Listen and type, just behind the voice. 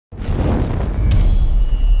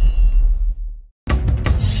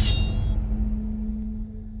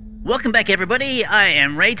Welcome back, everybody. I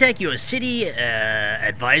am Raetac, your city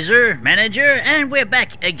advisor, manager, and we're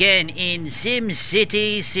back again in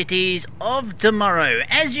Simcity, Cities of Tomorrow.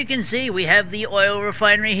 As you can see, we have the oil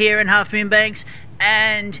refinery here in Half Moon Banks,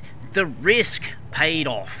 and the risk paid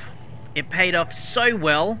off. It paid off so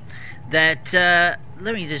well that,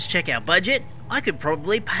 let me just check our budget. I could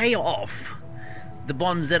probably pay off the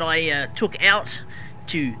bonds that I took out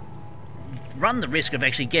to run the risk of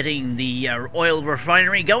actually getting the oil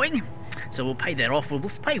refinery going. So we'll pay that off. We'll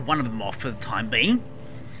pay one of them off for the time being.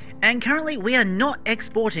 And currently we are not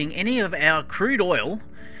exporting any of our crude oil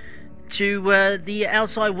to the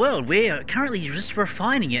outside world. We're currently just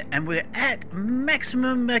refining it, and we're at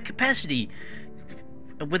maximum capacity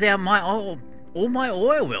with all my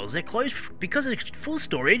oil wells. They're closed because of full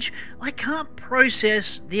storage. I can't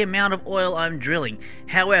process the amount of oil I'm drilling.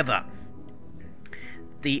 However,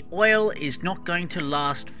 the oil is not going to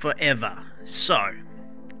last forever, so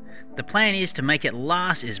the plan is to make it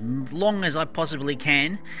last as long as I possibly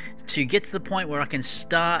can, to get to the point where I can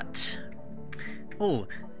start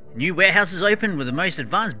new warehouses open with the most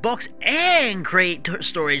advanced box and create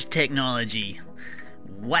storage technology.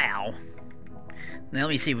 Wow. Now let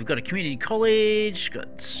me see, we've got a community college,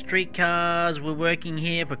 got streetcars, we're working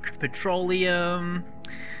here, petroleum.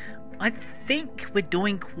 I think we're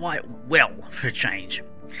doing quite well for a change.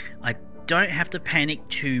 I don't have to panic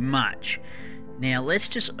too much. Now let's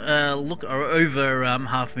just look over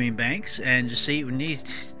Half Moon Banks and just see. We need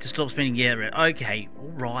to stop spending. Yeah, okay,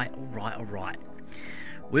 alright.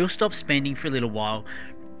 We'll stop spending for a little while,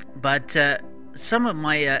 but some of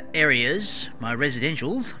my areas, my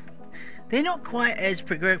residentials, they're not quite as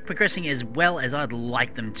progressing as well as I'd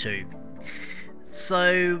like them to.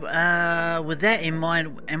 So, with that in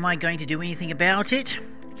mind, am I going to do anything about it?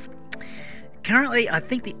 Currently, I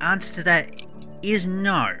think the answer to that is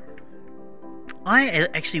no. I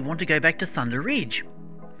actually want to go back to Thunder Ridge.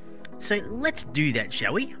 So let's do that,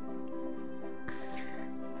 shall we?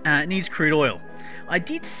 It needs crude oil. I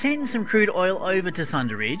did send some crude oil over to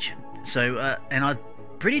Thunder Ridge, so, and I'm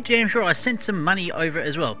pretty damn sure I sent some money over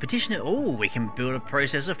as well. Petition it. Oh, we can build a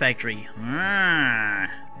processor factory.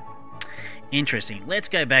 Interesting. Let's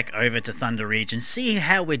go back over to Thunder Ridge and see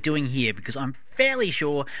how we're doing here, because I'm fairly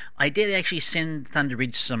sure I did actually send Thunder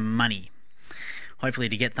Ridge some money. Hopefully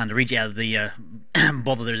to get Thunder Ridge out of the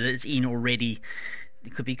bother that it's in already.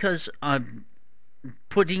 Because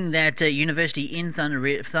putting that university in Thunder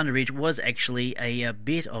Ridge was actually a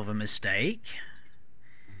bit of a mistake.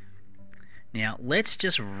 Now let's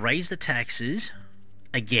just raise the taxes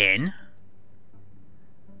again.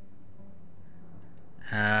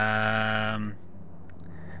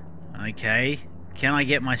 Okay, can I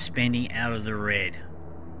get my spending out of the red?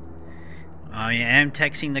 I am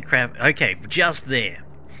taxing the crap. Okay, just there.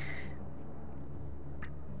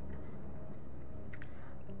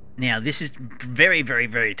 Now this is very, very,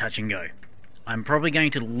 very touch and go. I'm probably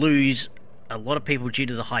going to lose a lot of people due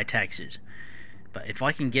to the high taxes. But if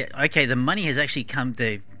I can get... Okay, the money has actually come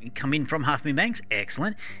in from Half Moon Banks.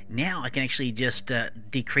 Excellent. Now I can actually just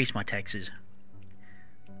decrease my taxes.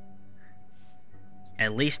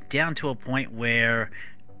 At least down to a point where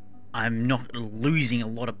I'm not losing a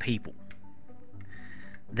lot of people.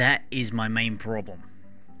 That is my main problem.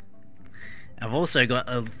 I've also got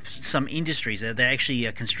some industries that they're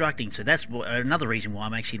actually constructing, so that's another reason why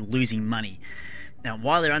I'm actually losing money. Now,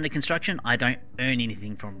 while they're under construction, I don't earn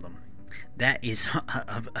anything from them. That is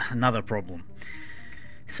another problem.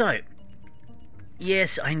 So,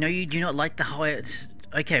 yes, I know you do not like the higher...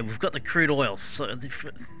 Okay, we've got the crude oil, so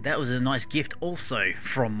that was a nice gift also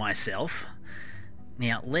from myself.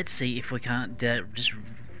 Now, let's see if we can't just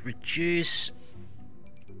reduce...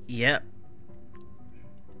 Yep.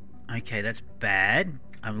 Okay, that's bad.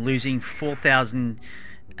 I'm losing 4,000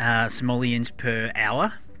 simoleons per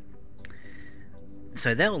hour.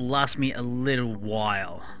 So that will last me a little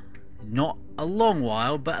while. Not a long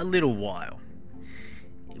while, but a little while.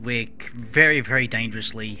 We're very, very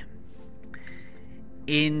dangerously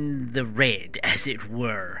in the red, as it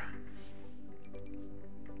were.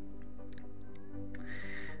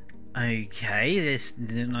 Okay, there's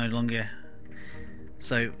no longer...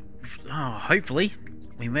 So, hopefully,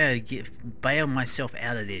 we may bail myself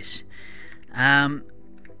out of this.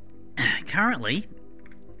 Currently...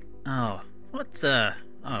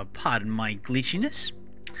 pardon my glitchiness.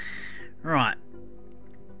 Right.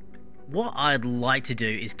 What I'd like to do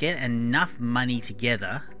is get enough money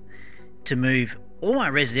together to move all my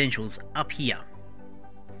residentials up here.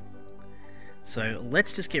 So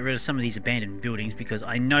let's just get rid of some of these abandoned buildings, because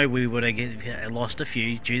I know we would have lost a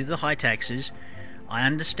few due to the high taxes. I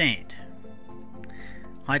understand.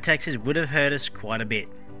 High taxes would have hurt us quite a bit.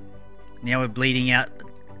 Now we're bleeding out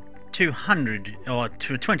 200 or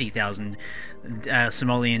 20,000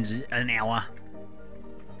 simoleons an hour.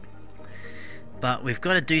 But we've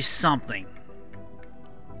got to do something.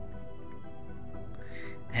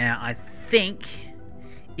 Now, I think,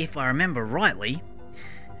 if I remember rightly,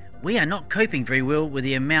 we are not coping very well with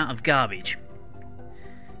the amount of garbage.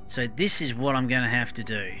 So this is what I'm going to have to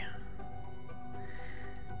do.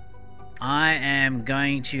 I am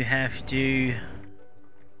going to have to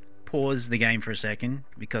pause the game for a second,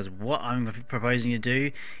 because what I'm proposing to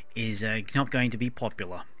do is not going to be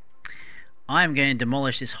popular. I'm going to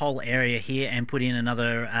demolish this whole area here and put in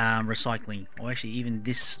another recycling, or actually even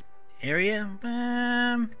this area.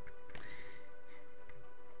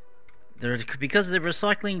 Because the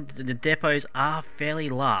recycling, the depots are fairly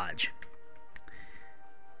large,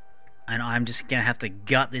 and I'm just going to have to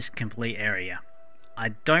gut this complete area. I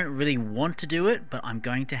don't really want to do it, but I'm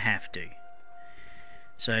going to have to.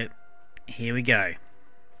 So here we go.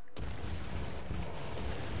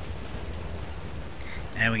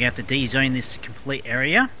 And we're going to have to de-zone this complete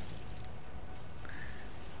area.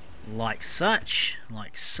 Like such,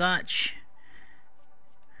 like such.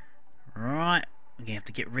 Right, we're going to have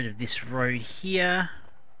to get rid of this road here.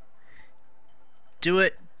 Do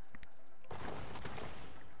it.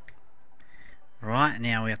 Right,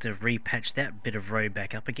 now we have to repatch that bit of road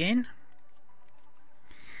back up again.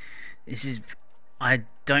 This is... I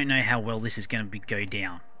don't know how well this is going to go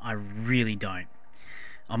down. I really don't.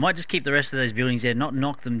 I might just keep the rest of those buildings there, not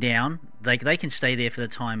knock them down. They can stay there for the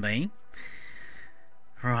time being.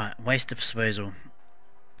 Right, waste disposal.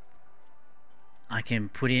 I can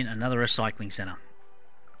put in another recycling centre.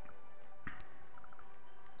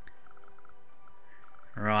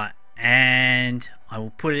 Right, and I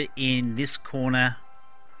will put it in this corner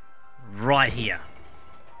right here.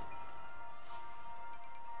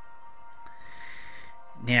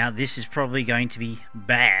 Now this is probably going to be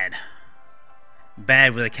bad.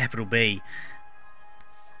 Bad with a capital B.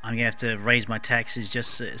 I'm going to have to raise my taxes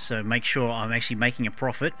just so make sure I'm actually making a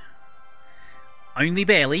profit. Only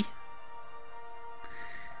barely.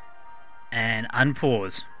 And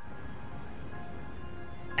unpause.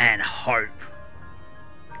 And hope.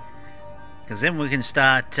 Because then we can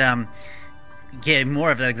start getting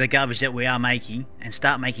more of the garbage that we are making and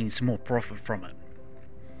start making some more profit from it.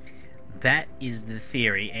 That is the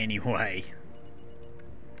theory anyway.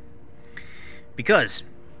 Because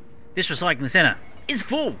this recycling centre is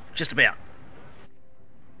full, just about.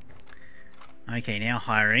 Okay, now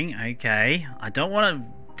hiring. Okay, I don't want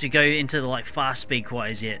to go into the fast speed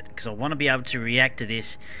quite as yet, because I want to be able to react to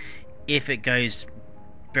this if it goes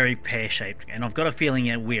very pear-shaped, and I've got a feeling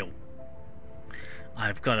it will.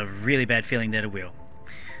 I've got a really bad feeling that it will.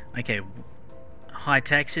 Okay, high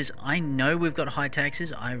taxes. I know we've got high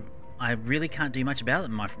taxes. I really can't do much about it,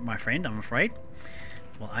 my friend, I'm afraid.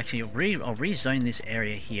 Well, actually, I'll rezone this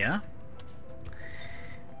area here.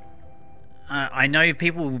 I know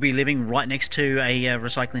people will be living right next to a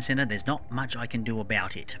recycling centre. There's not much I can do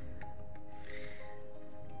about it.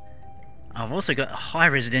 I've also got a high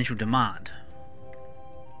residential demand.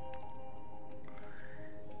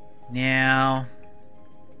 Now,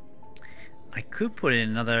 I could put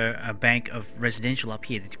in a bank of residential up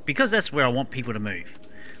here, because that's where I want people to move.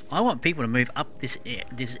 I want people to move up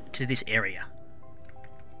to this area.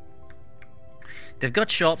 They've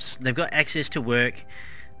got shops, they've got access to work.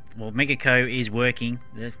 Well, Megaco is working.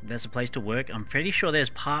 That's a place to work. I'm pretty sure there's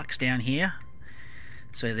parks down here.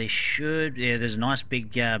 So they should... Yeah, there's a nice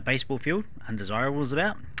big baseball field. Undesirables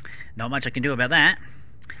about. Not much I can do about that.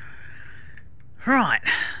 Right.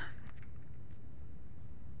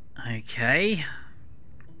 Okay.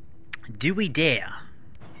 Do we dare?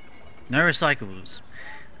 No recyclables.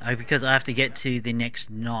 Because I have to get to the next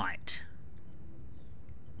night.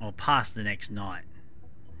 Or past the next night.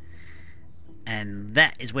 And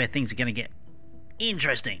that is where things are going to get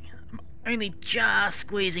interesting. I'm only just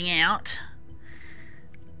squeezing out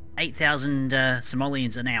 8,000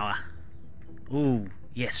 simoleons an hour. Ooh,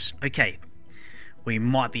 yes, okay. We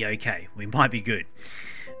might be okay. We might be good.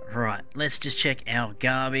 Right, let's just check our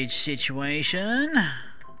garbage situation.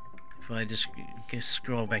 If I just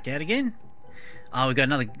scroll back out again. Oh, we got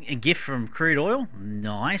another gift from crude oil.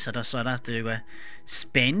 Nice. I decided I have to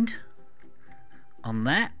spend on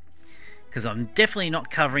that, because I'm definitely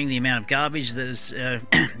not covering the amount of garbage that is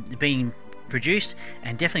being produced,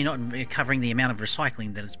 and definitely not covering the amount of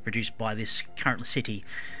recycling that is produced by this current city.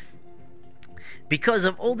 Because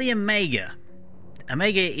of all the Omega.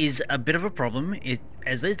 Omega is a bit of a problem.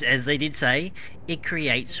 As they did say, it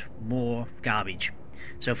creates more garbage.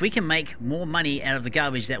 So if we can make more money out of the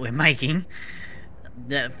garbage that we're making,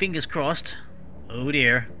 fingers crossed, oh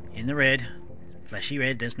dear, In the red. Flashy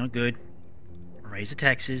red, that's not good. Raise the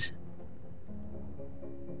taxes.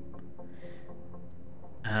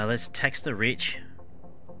 Let's tax the rich.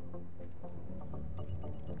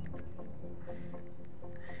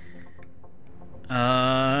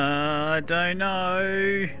 I don't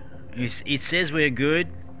know. It says we're good.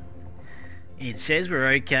 It says we're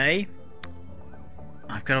okay.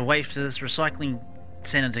 I've got to wait for this recycling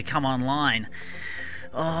centre to come online.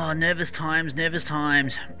 Oh, nervous times, nervous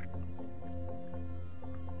times.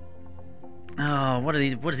 Oh, what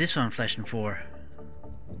is this one flashing for?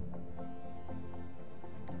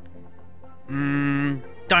 Don't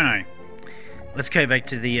know. Let's go back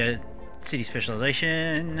to the city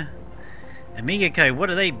specialisation. Amiga Co, what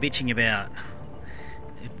are they bitching about?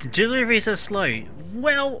 Deliveries are slow.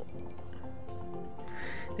 Well,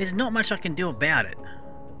 there's not much I can do about it.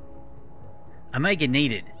 Omega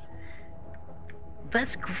needed.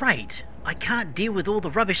 That's great. I can't deal with all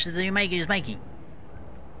the rubbish that the Omega is making.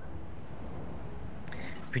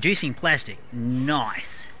 Producing plastic.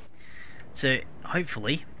 Nice. So,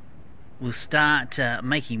 hopefully, we'll start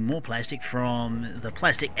making more plastic from the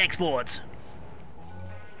plastic exports.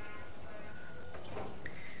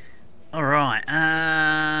 Alright,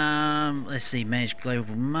 let's see, manage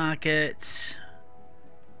global markets.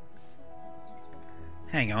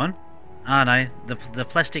 Hang on. Oh no, the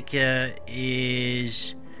plastic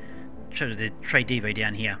is the Trade Depot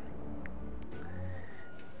down here.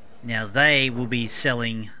 Now they will be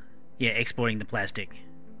selling, exporting the plastic.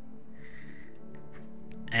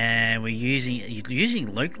 And we're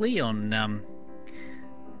using locally on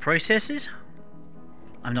processors.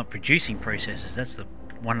 I'm not producing processors, that's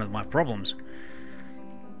one of my problems.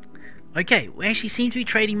 Okay, we actually seem to be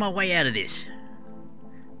trading my way out of this.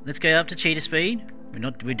 Let's go up to cheetah speed.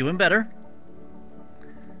 We're doing better.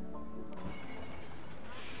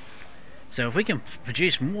 So if we can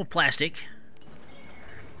produce more plastic,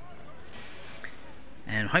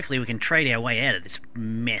 and hopefully we can trade our way out of this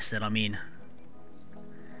mess that I'm in.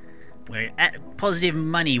 We're at positive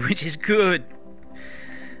money, which is good.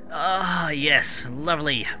 Ah, yes,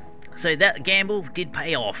 lovely. So that gamble did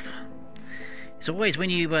pay off. It's always when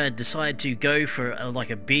you decide to go for like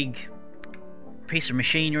a big piece of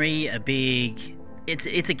machinery,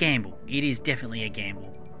 it's a gamble. It is definitely a gamble.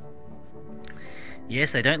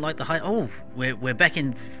 Yes, they don't like the high. Oh, we're back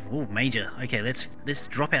in. Oh, major. Okay, let's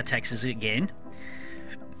drop our taxes again.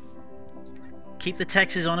 Keep the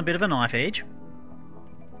taxes on a bit of a knife edge.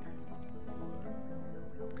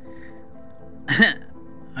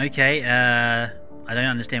 Okay, I don't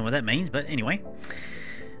understand what that means, but anyway.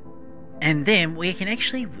 And then we can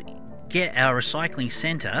actually get our recycling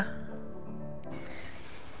centre.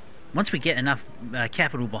 Once we get enough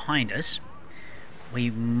capital behind us, we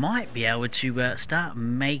might be able to start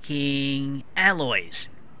making alloys.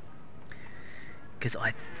 Because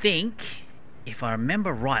I think, if I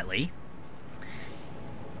remember rightly,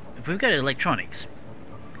 if we've got electronics.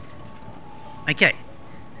 Okay.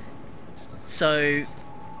 So,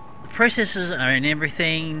 the processors are in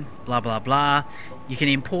everything, blah blah blah. You can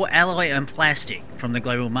import alloy and plastic from the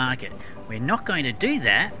global market. We're not going to do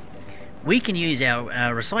that. We can use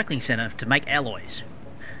our recycling centre to make alloys.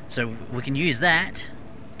 So we can use that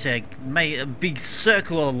to make a big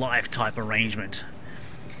circular life type arrangement.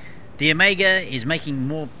 The Omega is making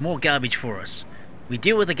more garbage for us. We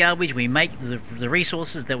deal with the garbage, we make the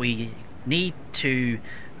resources that we need to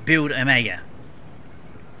build Omega.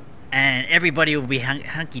 And everybody will be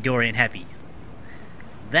hunky-dory and happy.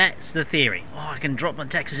 That's the theory. Oh, I can drop my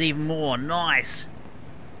taxes even more. Nice.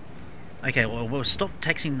 Okay, well, we'll stop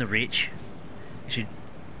taxing the rich. We should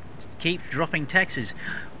keep dropping taxes.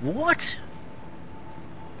 What?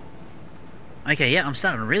 Okay, yeah, I'm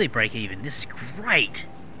starting to really break even. This is great.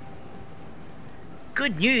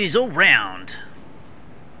 Good news all round.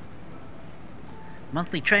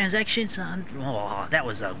 Monthly transactions. Oh, that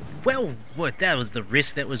was that was the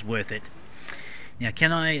risk that was worth it. Now,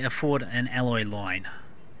 can I afford an alloy line?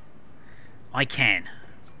 I can.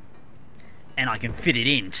 And I can fit it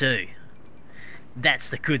in too. That's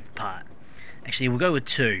the good part. Actually, we'll go with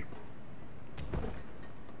 2.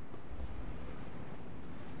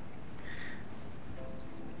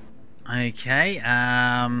 Okay,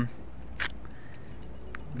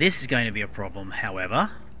 this is going to be a problem,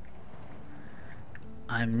 however.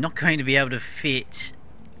 I'm not going to be able to fit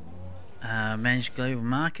manage global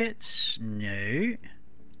markets. No.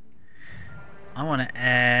 I want to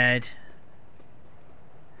add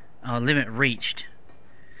limit reached.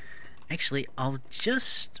 Actually, I'll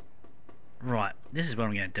just... Right, this is what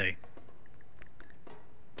I'm going to do.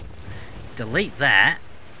 Delete that.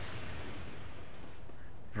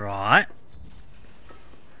 Right.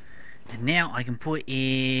 now I can put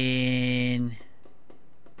in...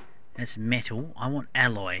 That's metal. I want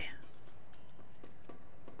alloy.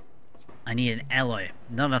 I need an alloy.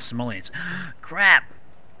 Not enough simoleons. Crap!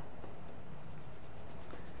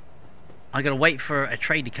 I gotta wait for a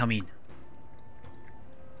trade to come in.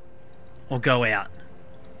 Or go out.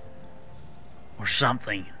 Or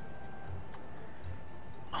something.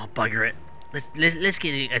 Oh, bugger it. Let's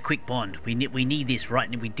get a quick bond. We need this right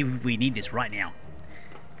now. We need this right now.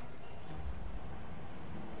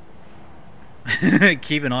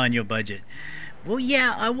 Keep an eye on your budget. Well,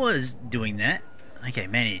 yeah, I was doing that. Okay,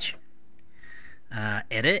 manage.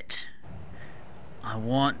 Edit. I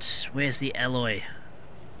want... Where's the alloy?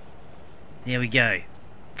 There we go.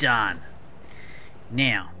 Done.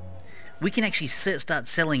 Now, we can actually start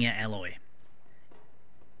selling our alloy.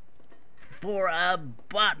 For a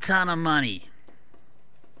butt ton of money.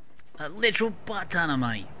 A literal butt ton of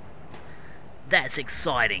money. That's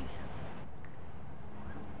exciting.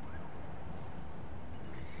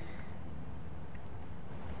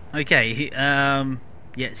 Okay,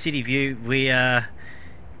 yeah, city view. We've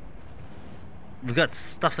got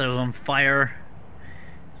stuff that was on fire.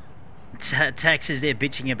 Taxes they're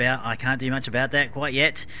bitching about. I can't do much about that quite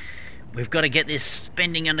yet. We've got to get this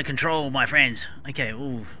spending under control, my friends. Okay,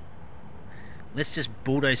 ooh. Let's just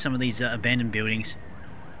bulldoze some of these abandoned buildings.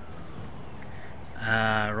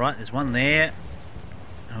 Right, there's one there.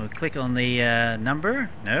 We'll click on the number.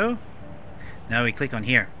 No? No, we click on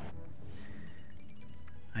here.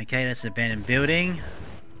 Okay, that's an abandoned building.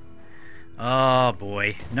 Oh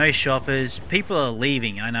boy, no shoppers. People are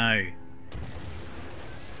leaving, I know.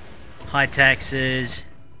 High taxes.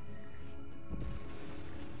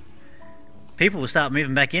 People will start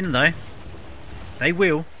moving back in though. They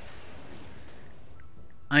will.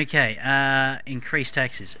 Okay, increase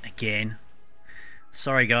taxes again.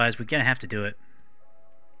 Sorry guys, we're gonna have to do it.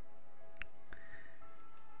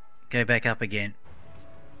 Go back up again.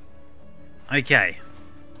 Okay.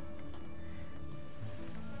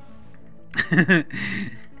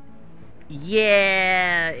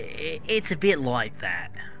 Yeah, it's a bit like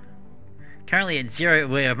that. Currently at 0,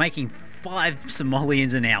 we're making 5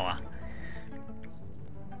 simoleons an hour.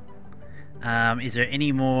 Is there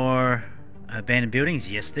any more abandoned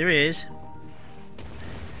buildings? Yes, there is.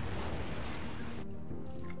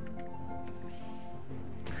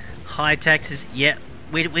 High taxes. Yep,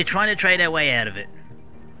 we're trying to trade our way out of it.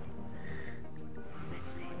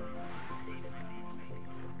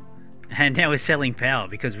 And now we're selling power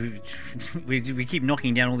because we keep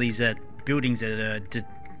knocking down all these buildings that are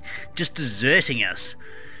just deserting us.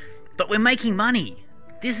 But we're making money.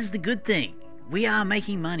 This is the good thing. We are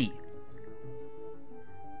making money.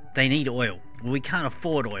 They need oil. Well, we can't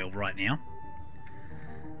afford oil right now.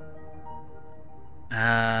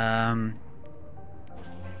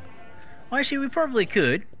 Well, actually, we probably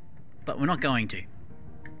could, but we're not going to.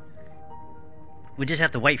 We just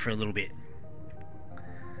have to wait for a little bit.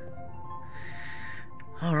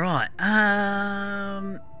 Alright,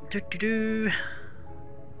 Yeah,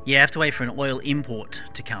 I have to wait for an oil import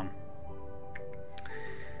to come.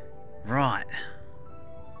 Right.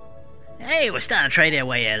 Hey, we're starting to trade our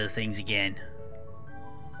way out of things again.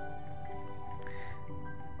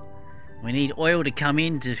 We need oil to come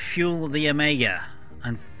in to fuel the Omega,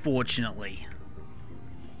 unfortunately.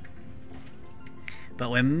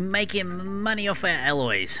 But we're making money off our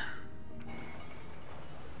alloys.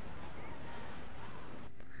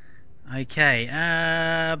 Okay,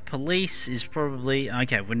 police is probably...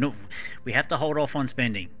 Okay, we have to hold off on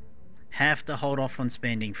spending. Have to hold off on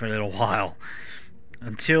spending for a little while.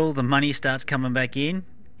 Until the money starts coming back in,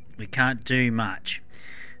 we can't do much.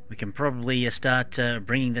 We can probably start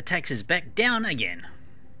bringing the taxes back down again.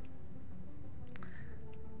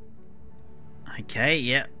 Okay,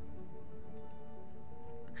 yep.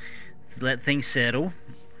 Let things settle.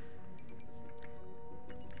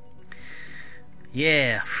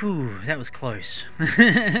 Yeah, whew, that was close.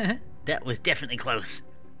 That was definitely close.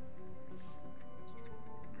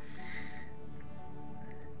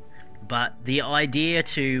 But the idea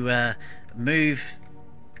to move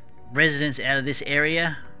residents out of this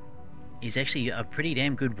area is actually a pretty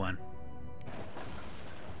damn good one.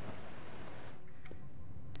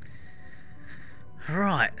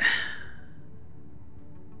 Right.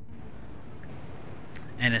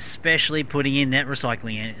 And especially putting in that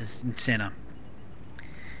recycling center.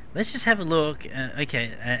 Let's just have a look,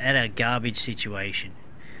 at our garbage situation.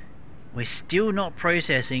 We're still not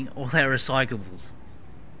processing all our recyclables.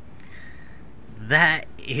 That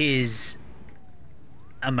is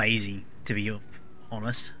amazing, to be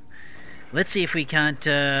honest. Let's see if we can't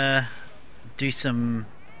do some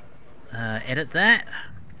edit that.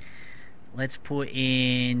 Let's put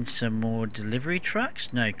in some more delivery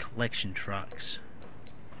trucks. No, collection trucks.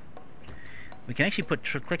 We can actually put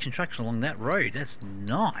collection trucks along that road. That's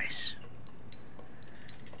nice.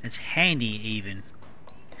 That's handy even.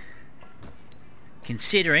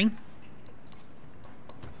 Considering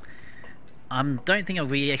I don't think I'll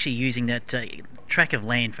be actually using that tract of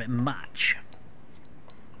land for much.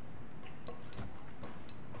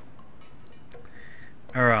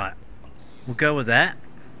 Alright, we'll go with that.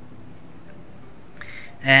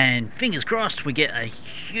 And fingers crossed we get a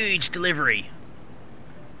huge delivery.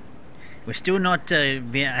 We're still not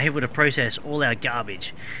being able to process all our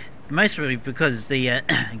garbage. Mostly because the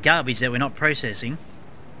garbage that we're not processing,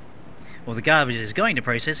 or the garbage is going to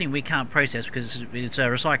processing, we can't process because it's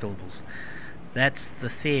recyclables. That's the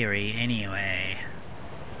theory anyway.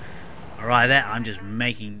 Alright, that I'm just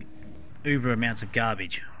making uber amounts of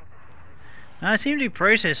garbage. I seem to be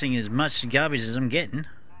processing as much garbage as I'm getting.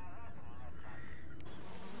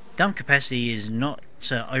 Dump capacity is not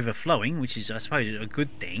overflowing, which is, I suppose, a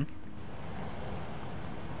good thing.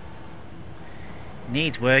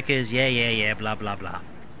 Needs workers, yeah, blah blah blah.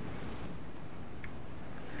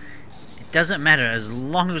 It doesn't matter as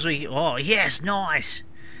long as we... Oh, yes, nice!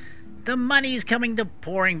 The money's coming to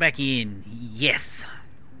pouring back in. Yes!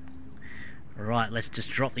 Right, let's just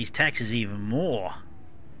drop these taxes even more.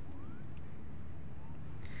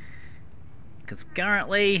 Because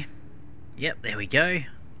currently... Yep, there we go.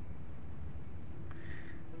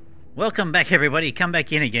 Welcome back, everybody. Come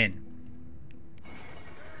back in again.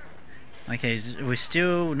 Okay, we're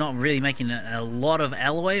still not really making a lot of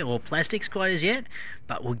alloy or plastics quite as yet,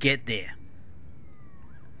 but we'll get there.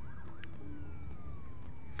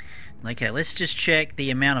 Okay, let's just check the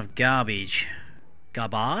amount of garbage.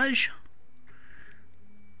 Garbage?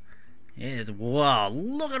 Yeah, wow,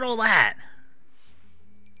 look at all that!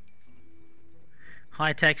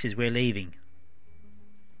 High taxes, we're leaving.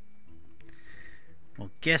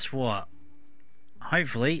 Well, guess what?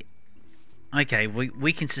 Hopefully... Okay,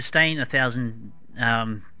 we can sustain 1,000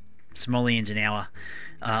 simoleons an hour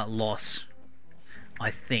loss.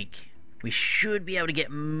 I think. We should be able to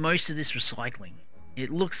get most of this recycling. It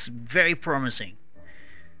looks very promising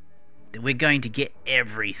that we're going to get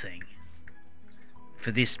everything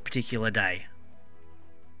for this particular day.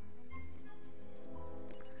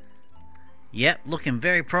 Yep, looking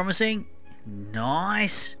very promising.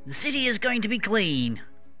 Nice. The city is going to be clean.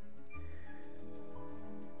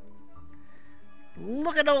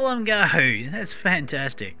 Look at all of them go. That's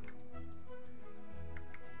fantastic.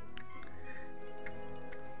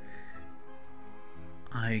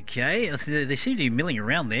 Okay, they seem to be milling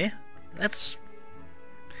around there. That's...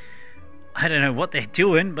 I don't know what they're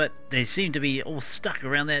doing, but they seem to be all stuck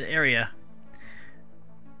around that area.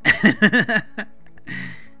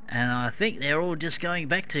 And I think they're all just going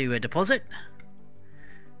back to a deposit.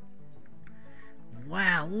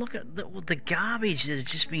 Wow, look at the garbage that's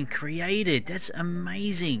just been created. That's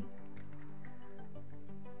amazing.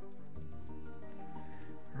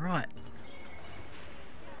 Right.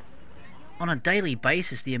 On a daily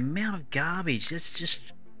basis, the amount of garbage, that's just...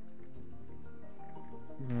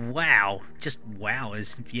 Wow. Just wow.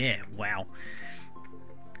 Yeah, wow.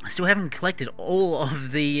 I still haven't collected all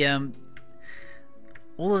of the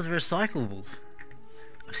recyclables.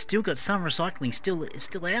 I've still got some recycling still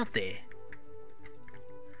out there.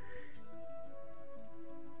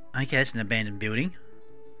 Okay, that's an abandoned building.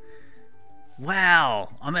 Wow,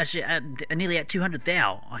 I'm actually nearly at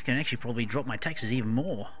 200,000. I can actually probably drop my taxes even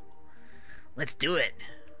more. Let's do it.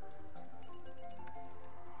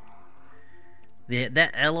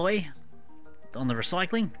 That alloy on the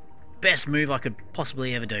recycling, best move I could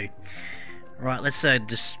possibly ever do. Right, let's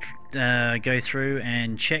just go through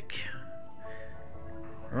and check.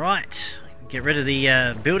 Right, get rid of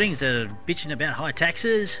the buildings that are bitching about high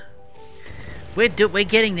taxes. We're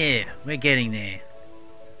getting there. We're getting there.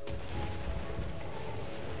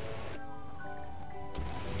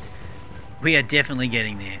 We are definitely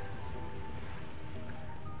getting there.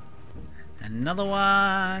 Another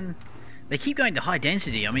one. They keep going to high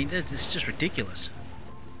density. I mean, it's just ridiculous.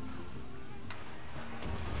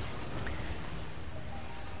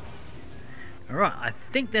 Alright, I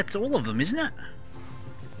think that's all of them, isn't it?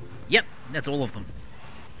 Yep, that's all of them.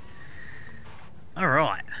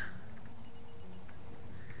 Alright.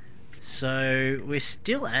 So we're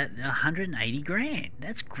still at 180 grand.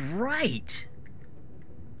 That's great.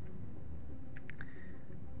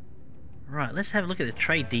 Right, let's have a look at the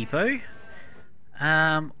trade depot.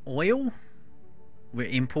 Oil. We're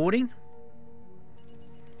importing.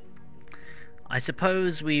 I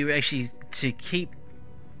suppose we actually, to keep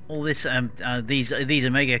all this these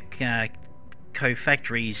Omega co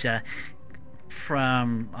factories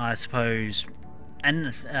from, I suppose,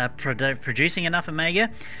 and producing enough omega,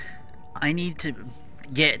 I need to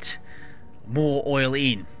get more oil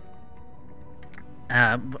in.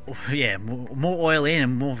 Yeah, more oil in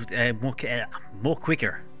and more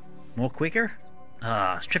quicker. More quicker?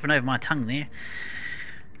 Ah, it's tripping over my tongue there.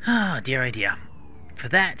 Ah, dear, oh dear. For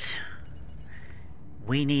that,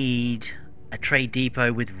 we need a trade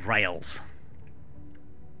depot with rails.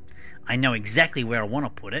 I know exactly where I want to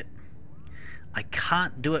put it. I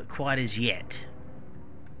can't do it quite as yet.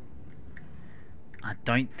 I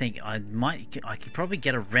don't think I could probably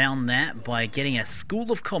get around that by getting a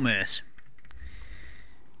school of commerce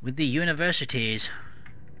with the universities.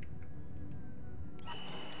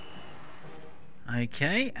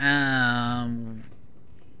 Okay, I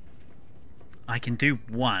can do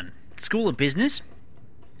one. School of business.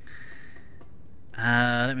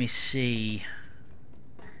 Let me see.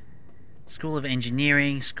 School of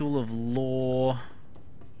engineering, school of law,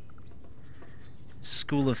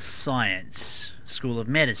 school of science, school of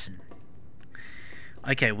medicine.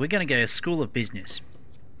 Okay, we're going to go school of business.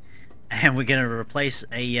 And we're going to replace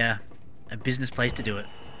a business place to do it.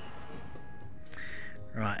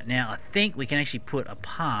 Right, now I think we can actually put a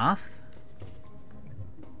path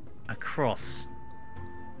across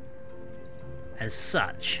as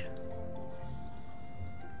such.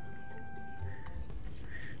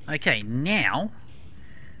 Okay, now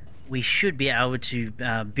we should be able to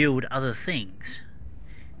build other things,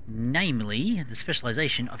 namely the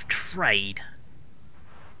specialization of trade.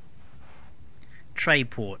 Trade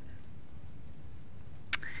port.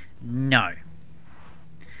 No.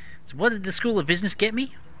 So what did the School of Business get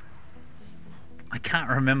me? I can't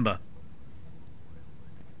remember.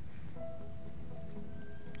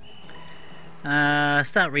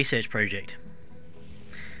 Start research project.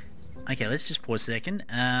 Okay, let's just pause a second.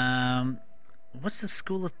 What's the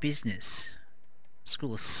School of Business?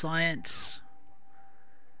 School of Science,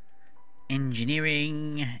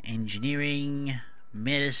 Engineering,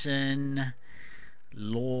 Medicine,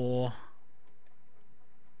 Law.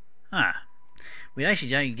 Ah, we actually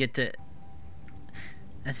don't get to...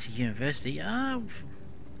 That's the university.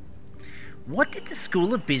 What did the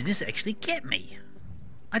School of Business actually get me?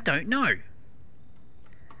 I don't know.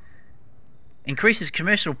 Increases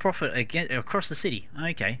commercial profit again across the city.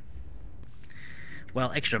 Okay.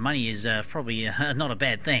 Well, extra money is probably not a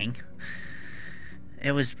bad thing.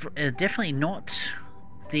 It was definitely not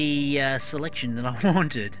the selection that I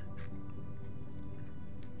wanted.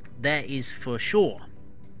 That is for sure.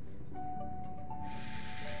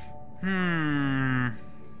 Well,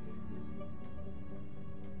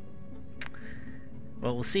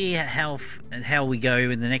 we'll see how we go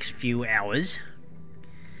in the next few hours.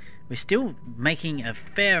 We're still making a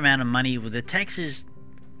fair amount of money with the taxes.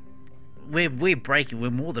 We're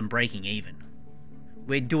more than breaking even.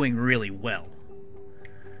 We're doing really well.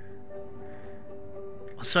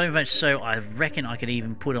 So much so, I reckon I could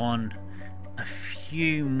even put on a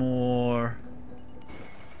few more.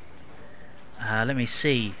 Let me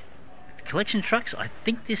see. Collection trucks. I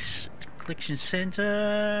think this collection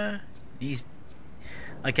center is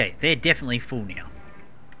okay. They're definitely full now.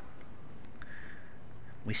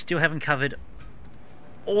 We still haven't covered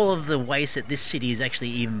all of the waste that this city is actually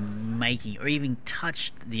even making, or even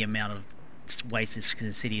touched the amount of waste this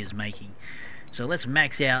city is making. So let's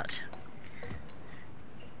max out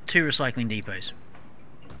 2 recycling depots.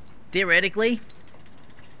 Theoretically,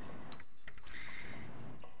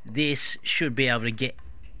 this should be able to get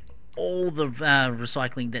all the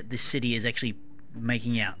recycling that this city is actually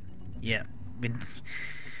making out. Yeah.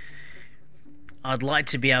 I'd like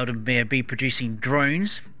to be able to be producing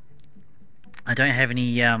drones. I don't have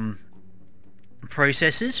any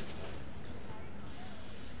processors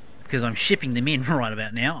because I'm shipping them in right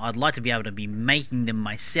about now. I'd like to be able to be making them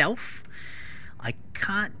myself. I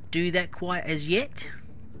can't do that quite as yet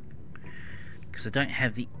because I don't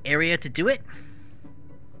have the area to do it.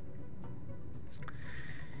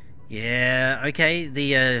 Yeah, okay.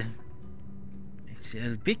 It's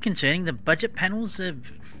a bit concerning. The budget panels are.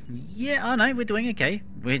 Yeah, I know we're doing okay.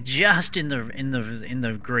 We're just in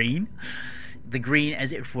the green,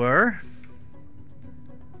 as it were.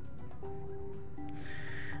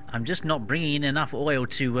 I'm just not bringing in enough oil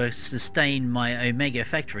to sustain my Omega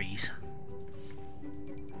factories.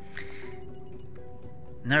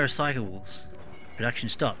 No recyclables. Production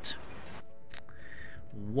stopped.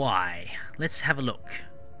 Why? Let's have a look.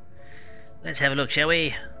 Let's have a look, shall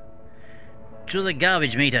we? To the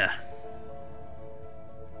garbage meter.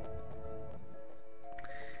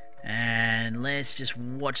 And let's just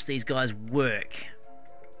watch these guys work.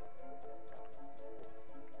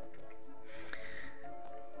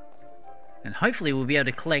 And hopefully we'll be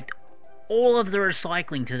able to collect all of the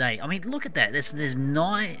recycling today. I mean, look at that. There's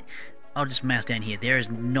 9... I'll just mouse down here. There is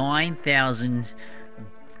 9,000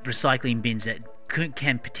 recycling bins that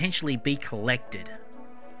can potentially be collected.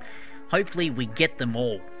 Hopefully we get them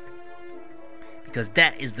all, because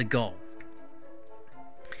that is the goal.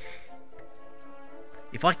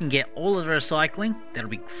 If I can get all of the recycling, that'll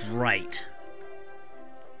be great.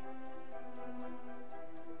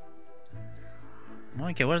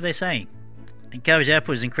 Okay, what are they saying? Garbage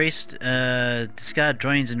output is increased. Discard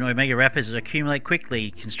drones and Omega wrappers that accumulate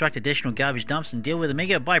quickly. Construct additional garbage dumps and deal with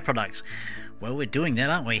Omega byproducts. Well, we're doing that,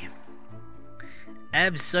 aren't we?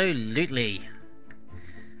 Absolutely.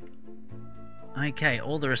 Okay,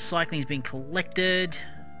 all the recycling's been collected.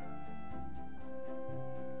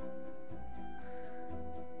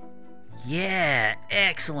 Yeah,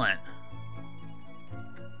 excellent.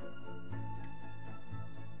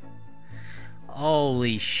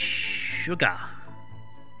 Holy sugar.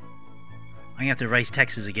 I'm gonna have to raise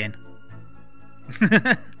taxes again.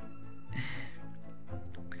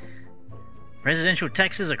 Residential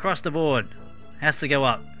taxes across the board. Has to go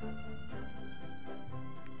up.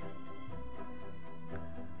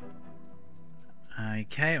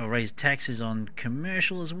 Okay, I'll raise taxes on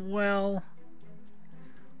commercial as well.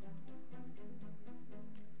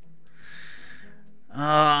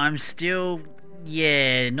 I'm still,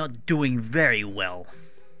 not doing very well.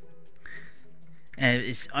 And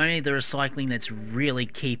it's only the recycling that's really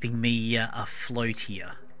keeping me afloat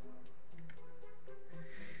here.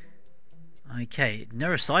 Okay, no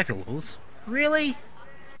recyclables? Really?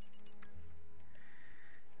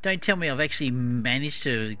 Don't tell me I've actually managed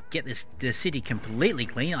to get the city completely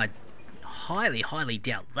clean. I highly, highly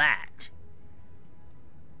doubt that.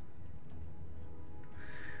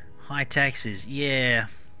 High taxes, yeah.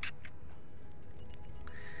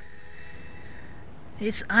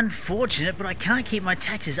 It's unfortunate, but I can't keep my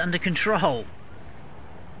taxes under control.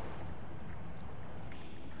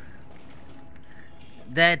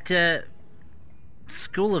 That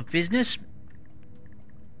School of Business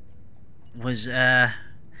was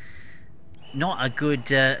not a good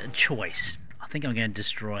choice. I think I'm going to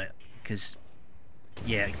destroy it, because,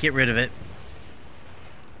 yeah, get rid of it.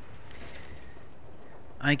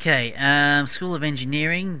 Okay, School of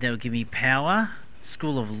Engineering, that will give me power.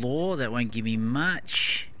 School of Law, that won't give me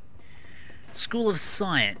much. School of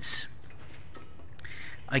Science.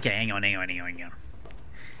 Okay, hang on.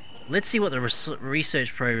 Let's see what the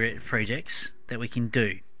research projects that we can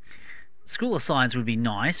do. School of Science would be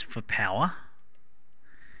nice for power.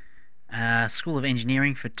 School of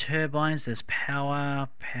Engineering for turbines. There's power,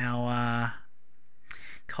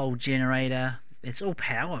 coal generator. It's all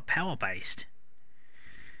power based.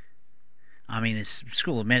 I mean, there's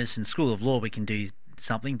School of Medicine, School of Law, we can do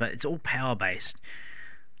something, but it's all power based.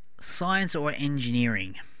 Science or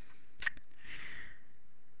engineering?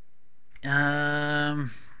 Yeah.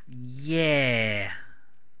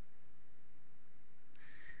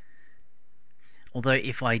 Although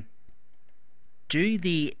if I do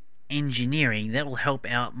the engineering, that will help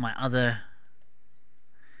out my other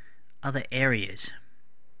areas.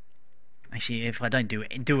 Actually, if I don't do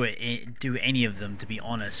any of them, to be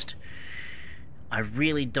honest, I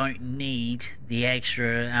really don't need the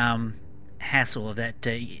extra hassle of that,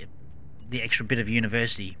 the extra bit of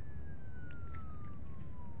university.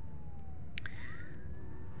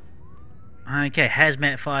 Okay,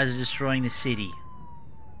 hazmat fires are destroying the city.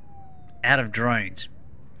 Out of drones.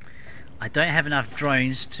 I don't have enough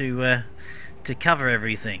drones to cover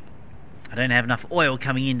everything. I don't have enough oil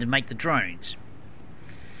coming in to make the drones.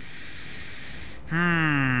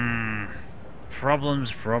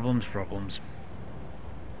 Problems.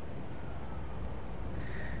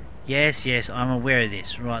 Yes, I'm aware of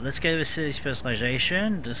this. Right, let's go to city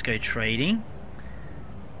specialization. Let's go trading.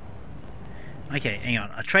 Okay, hang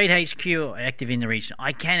on. A trade HQ active in the region.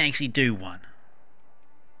 I can actually do one.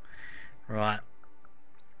 Right.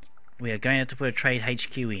 We are going to have to put a trade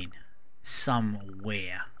HQ in.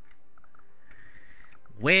 Somewhere.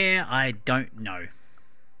 Where, I don't know.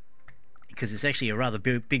 Because it's actually a rather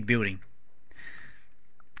big building.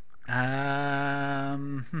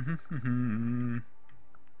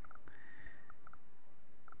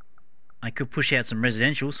 I could push out some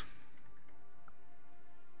residentials.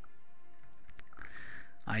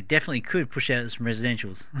 I definitely could push out some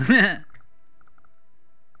residentials.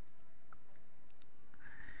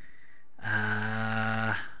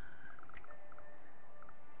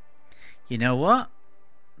 You know what?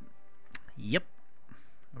 Yep.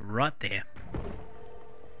 Right there.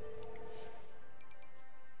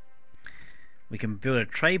 We can build a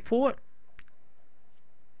trade port,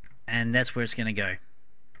 and that's where it's going to go.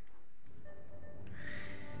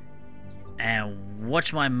 and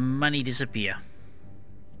watch my money disappear.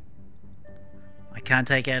 I can't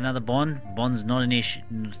take out another bond. Bond's not an issue,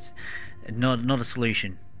 not a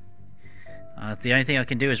solution. The only thing I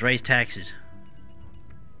can do is raise taxes.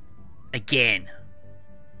 Again.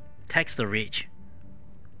 Tax the rich.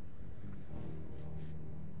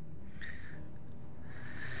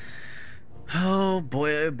 Oh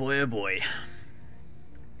boy, oh boy, oh boy.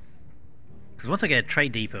 Because once I get a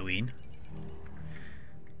trade depot in...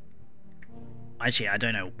 Actually, I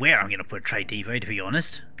don't know where I'm going to put a trade depot, to be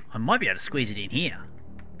honest. I might be able to squeeze it in here.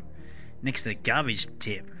 Next to the garbage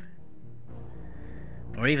tip.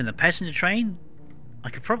 Or even the passenger train. I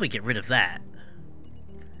could probably get rid of that.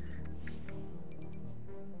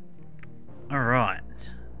 Alright.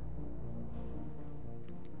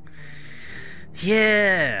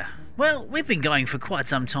 Yeah. Well, we've been going for quite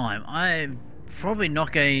some time. I'm probably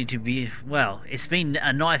not going to be... Well, it's been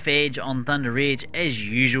a knife edge on Thunder Ridge as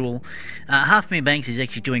usual. Half Moon Banks is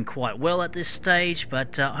actually doing quite well at this stage,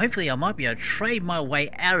 but hopefully I might be able to trade my way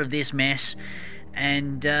out of this mess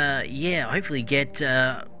and, yeah, hopefully get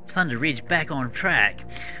Thunder Ridge back on track.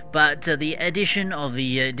 But the addition of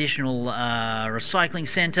the additional recycling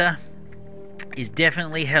centre is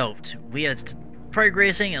definitely helped. We are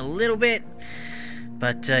progressing a little bit,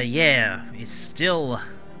 but yeah, it's still...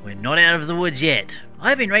 We're not out of the woods yet.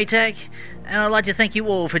 I've been Raetac, and I'd like to thank you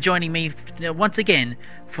all for joining me once again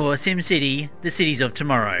for SimCity, the Cities of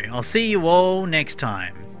Tomorrow. I'll see you all next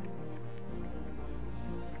time.